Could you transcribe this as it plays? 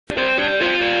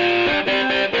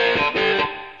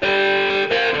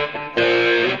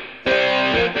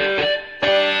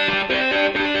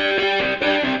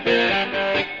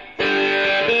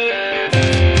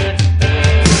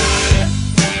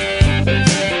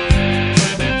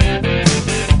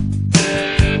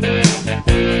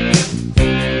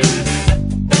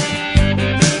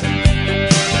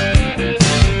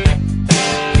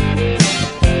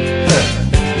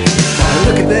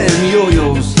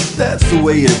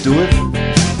do it.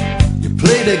 You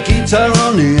play the guitar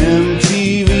on the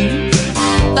MTV.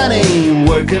 That ain't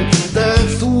working,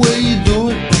 that's the way you do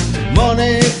it.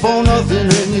 Money for nothing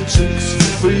and your chicks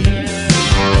for free.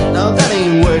 Now that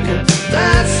ain't working,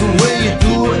 that's the way you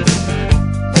do it.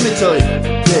 Let me tell you,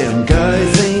 damn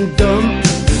guys ain't dumb.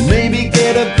 Maybe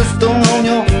get a blister on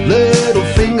your little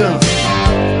finger.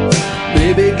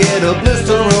 Maybe get a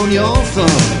blister on your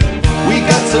thumb. We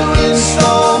got to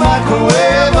install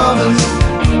microwave ovens,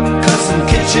 custom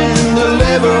kitchen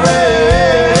deliveries.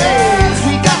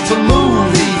 We got to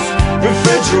move these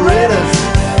refrigerators.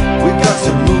 We got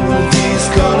to move these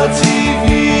color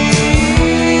TVs.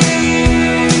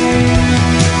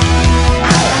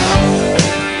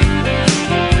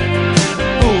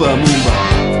 Move on, move on.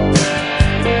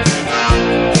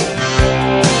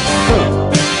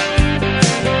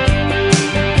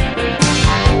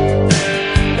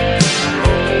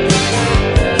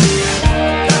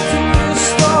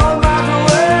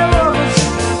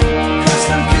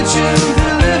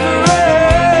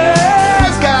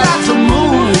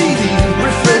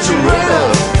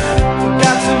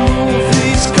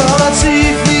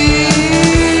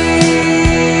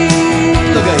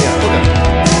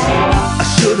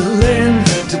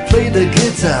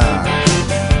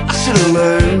 I should've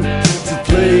learned to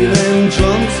play them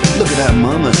drums. Look at that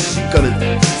mama, she got it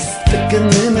sticking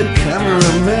in the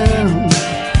cameraman.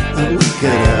 We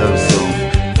could have some.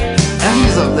 And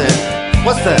he's up there,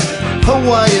 what's that?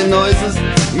 Hawaiian noises.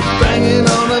 He's banging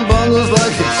on the bongos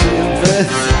like a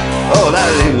chimpanzee. Oh, that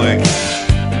ain't working.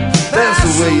 That's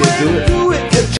the way you do it.